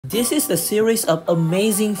This is the series of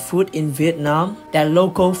amazing food in Vietnam that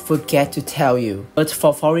locals forget to tell you. But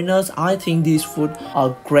for foreigners, I think these food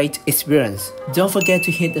are great experience. Don't forget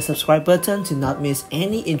to hit the subscribe button to not miss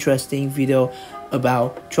any interesting video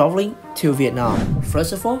about traveling to Vietnam.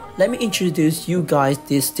 First of all, let me introduce you guys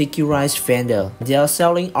this sticky rice vendor. They are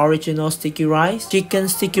selling original sticky rice, chicken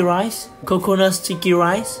sticky rice, coconut sticky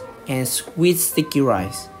rice, and sweet sticky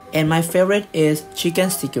rice. And my favorite is chicken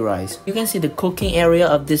sticky rice. You can see the cooking area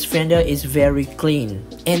of this vendor is very clean.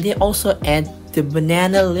 And they also add the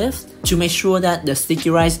banana leaf to make sure that the sticky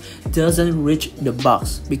rice doesn't reach the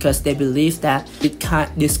box, because they believe that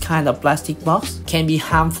this kind of plastic box can be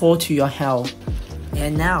harmful to your health.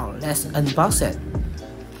 And now let's unbox it.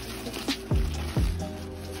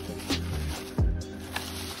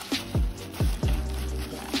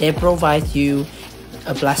 They provide you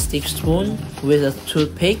a plastic spoon with a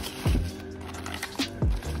toothpick,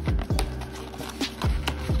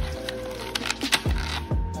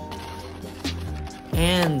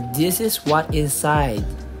 and this is what inside.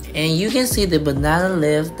 And you can see the banana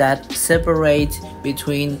leaf that separates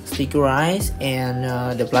between sticky rice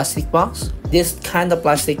and the plastic box. This kind of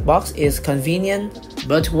plastic box is convenient,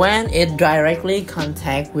 but when it directly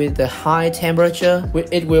contact with the high temperature,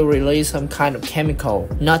 it will release some kind of chemical.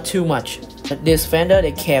 Not too much. But this vendor,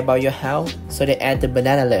 they care about your health, so they add the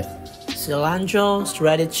banana leaf. Cilantro,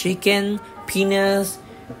 shredded chicken, peanuts,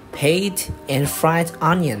 paste, and fried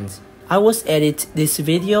onions. I was edit this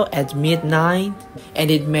video at midnight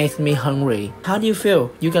and it makes me hungry. How do you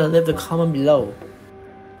feel? You can leave the comment below.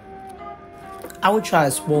 I will try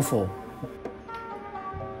a spoonful.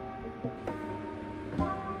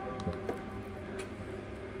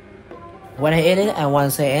 When I eat it, I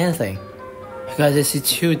won't say anything because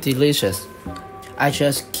it's too delicious. I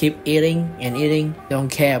just keep eating and eating, don't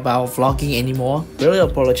care about vlogging anymore. Really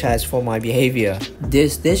apologize for my behavior.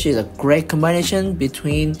 This dish is a great combination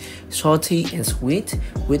between salty and sweet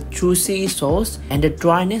with juicy sauce and the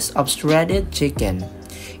dryness of shredded chicken.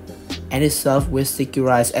 And it's served with sticky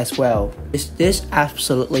rice as well. This dish is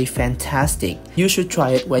absolutely fantastic. You should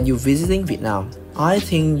try it when you're visiting Vietnam. I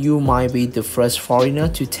think you might be the first foreigner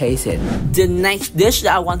to taste it. The next dish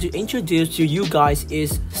that I want to introduce to you guys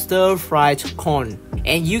is stir-fried corn.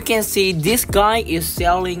 And you can see this guy is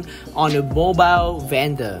selling on a mobile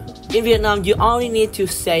vendor. In Vietnam, you only need to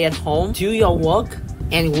stay at home, do your work,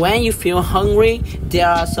 and when you feel hungry, there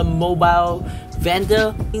are some mobile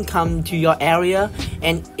vendor come to your area,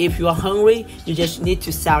 and if you are hungry, you just need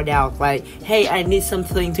to shout out like, hey, I need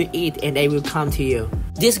something to eat, and they will come to you.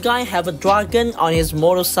 This guy have a dragon on his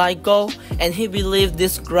motorcycle, and he believes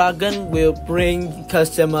this dragon will bring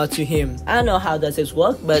customer to him. I don't know how does this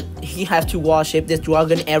work, but he has to worship this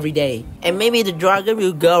dragon every day. And maybe the dragon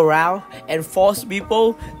will go around and force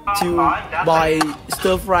people to buy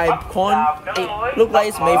stir-fried corn. It looks like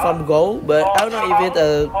it's made from gold, but I don't know if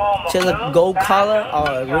it's just a gold color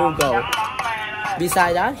or a real gold.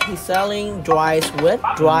 Besides that, he's selling dry squid,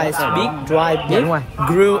 dry beef, dry beef,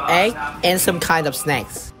 grilled egg, and some kind of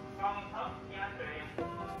snacks.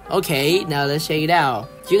 Okay, now let's check it out.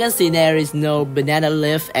 You can see there is no banana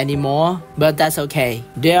leaf anymore, but that's okay.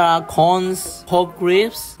 There are corns, pork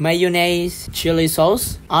ribs, mayonnaise, chili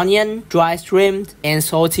sauce, onion, dry shrimp, and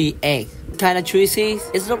salty egg. Kind of juicy.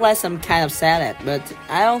 It looks like some kind of salad, but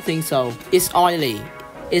I don't think so. It's oily.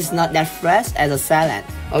 It's not that fresh as a salad.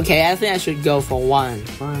 Okay, I think I should go for one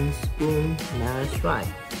spoon. Now let's try.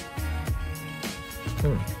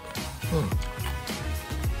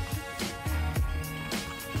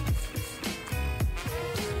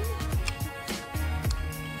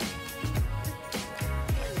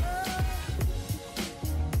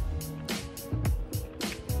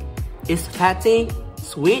 It's fatty,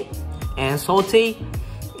 sweet, and salty.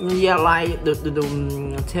 Yeah, like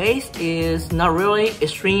the taste is not really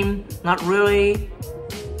extreme, not really.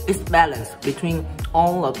 It's balanced between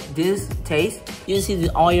all of this taste. You see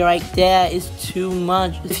the oil right there is too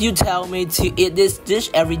much. If you tell me to eat this dish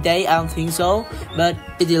every day, I don't think so. But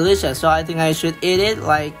it's delicious, so I think I should eat it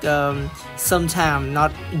like sometime,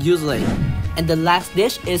 not usually. And the last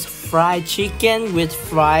dish is fried chicken with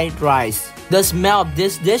fried rice. The smell of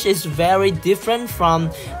this dish is very different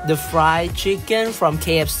from the fried chicken from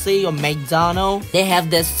KFC or McDonald's. They have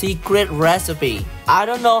their secret recipe. I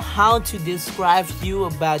don't know how to describe you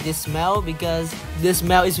about this smell because the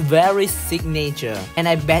smell is very signature. And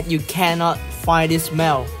I bet you cannot find this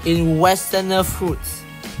smell in Westerner foods.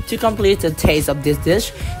 To complete the taste of this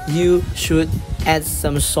dish, you should add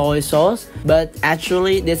some soy sauce, but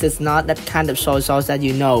actually this is not that kind of soy sauce that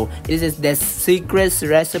you know. This is the secret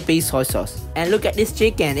recipe soy sauce. And look at this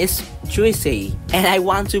chicken, it's juicy. And I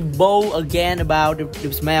want to boast again about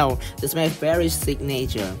the smell. The smell is very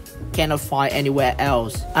signature, cannot find anywhere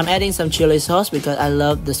else. I'm adding some chili sauce because I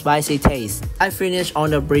love the spicy taste. I finished on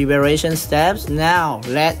the preparation steps. Now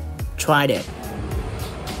let's try it.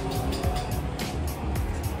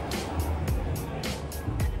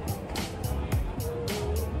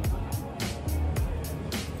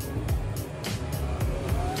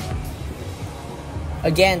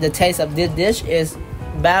 Again, the taste of this dish is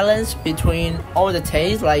balanced between all the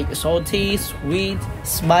tastes like salty, sweet,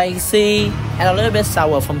 spicy, and a little bit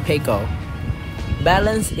sour from pickle.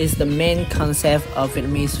 Balance is the main concept of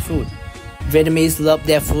Vietnamese food. Vietnamese love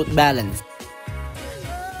their food balance.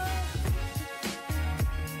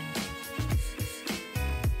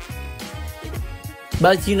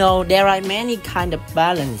 But you know, there are many kind of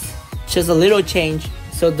balance. Just a little change.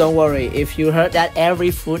 So don't worry if you heard that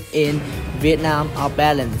every food in Vietnam are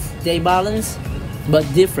balanced. They balance but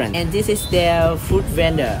different. And this is their food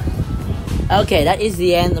vendor. Okay, that is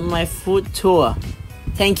the end of my food tour.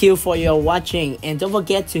 Thank you for your watching, and don't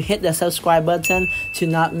forget to hit the subscribe button to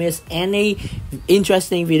not miss any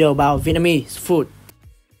interesting video about Vietnamese food.